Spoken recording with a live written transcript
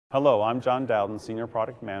Hello, I'm John Dowden, Senior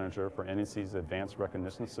Product Manager for NEC's Advanced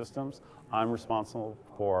Recognition Systems. I'm responsible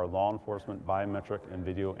for our law enforcement, biometric, and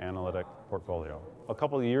video analytic portfolio. A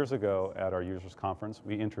couple of years ago at our users conference,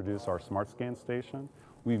 we introduced our SmartScan station.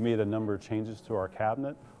 We've made a number of changes to our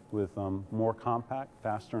cabinet with more compact,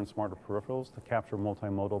 faster, and smarter peripherals to capture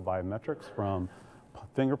multimodal biometrics from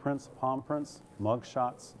fingerprints, palm prints, mug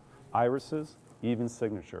shots, irises, even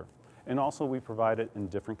signature. And also we provide it in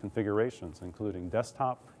different configurations, including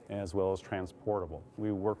desktop as well as transportable.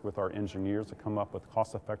 We work with our engineers to come up with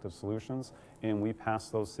cost-effective solutions, and we pass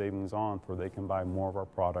those savings on so they can buy more of our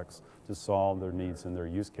products to solve their needs and their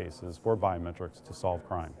use cases for biometrics to solve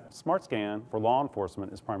crime. SmartScan for law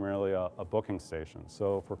enforcement is primarily a booking station.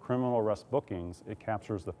 So for criminal arrest bookings, it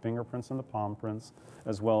captures the fingerprints and the palm prints,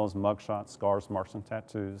 as well as mugshots, scars, marks, and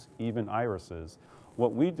tattoos, even irises.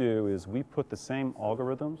 What we do is we put the same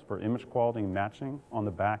algorithms for image quality matching on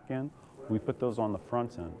the back end. We put those on the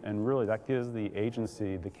front end, and really that gives the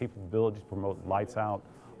agency the capability to promote lights out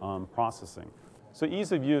processing. So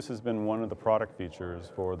ease of use has been one of the product features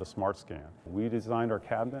for the SmartScan. We designed our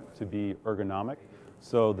cabinet to be ergonomic,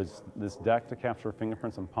 so this deck to capture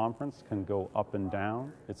fingerprints and palm prints can go up and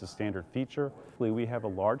down. It's a standard feature. We have a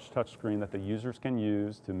large touchscreen that the users can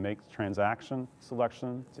use to make transaction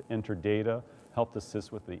selection, to enter data, help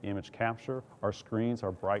assist with the image capture. Our screens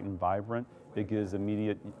are bright and vibrant. It gives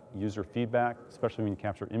immediate user feedback, especially when you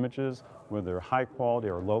capture images, whether they're high quality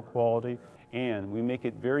or low quality. And we make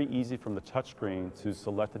it very easy from the touchscreen to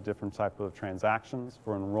select the different type of transactions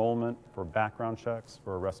for enrollment, for background checks,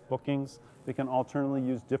 for arrest bookings. They can alternately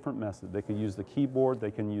use different methods. They can use the keyboard,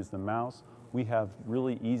 they can use the mouse. We have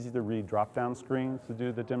really easy to read drop-down screens to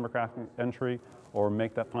do the demographic entry or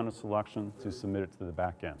make that final selection to submit it to the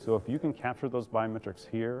back end. So if you can capture those biometrics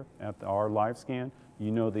here at our live scan,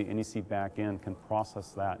 you know the NEC back end can process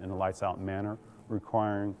that in a lights out manner,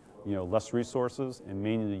 requiring less resources, and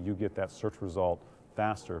mainly you get that search result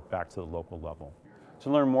faster back to the local level. To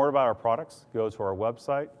learn more about our products, go to our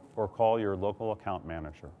website or call your local account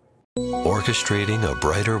manager. Orchestrating a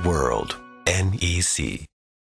brighter world, NEC.